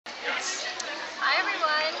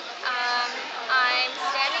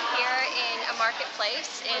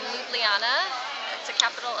marketplace in Ljubljana. It's the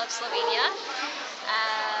capital of Slovenia.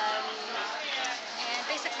 And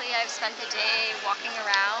basically I've spent the day walking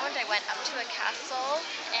around. I went up to a castle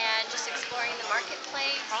and just exploring the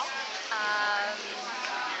marketplace,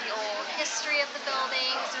 the old history of the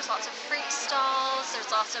buildings. There's lots of fruit stalls, there's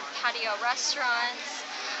lots of patio restaurants.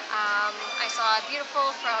 I saw a beautiful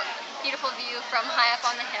view from high up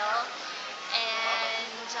on the hill,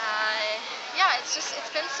 and yeah, it's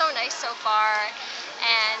been so nice so far,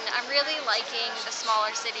 and I'm really liking the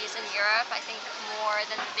smaller cities in Europe. I think more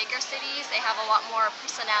than the bigger cities. They have a lot more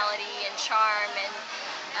personality and charm, and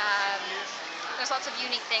there's lots of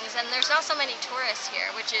unique things, and there's not so many tourists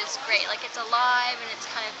here, which is great. Like, it's alive and it's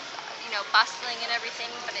kind of, you know, bustling and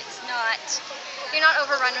everything, but it's not, you're not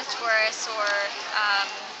overrun with tourists or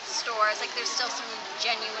stores. Like, there's still some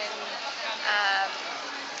genuine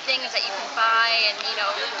things that you can buy, and, you know,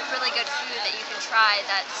 really good food that you can try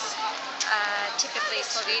that's typically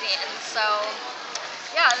Slovenian. So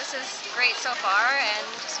yeah, this is great so far, and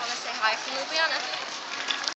just want to say hi from Ljubljana.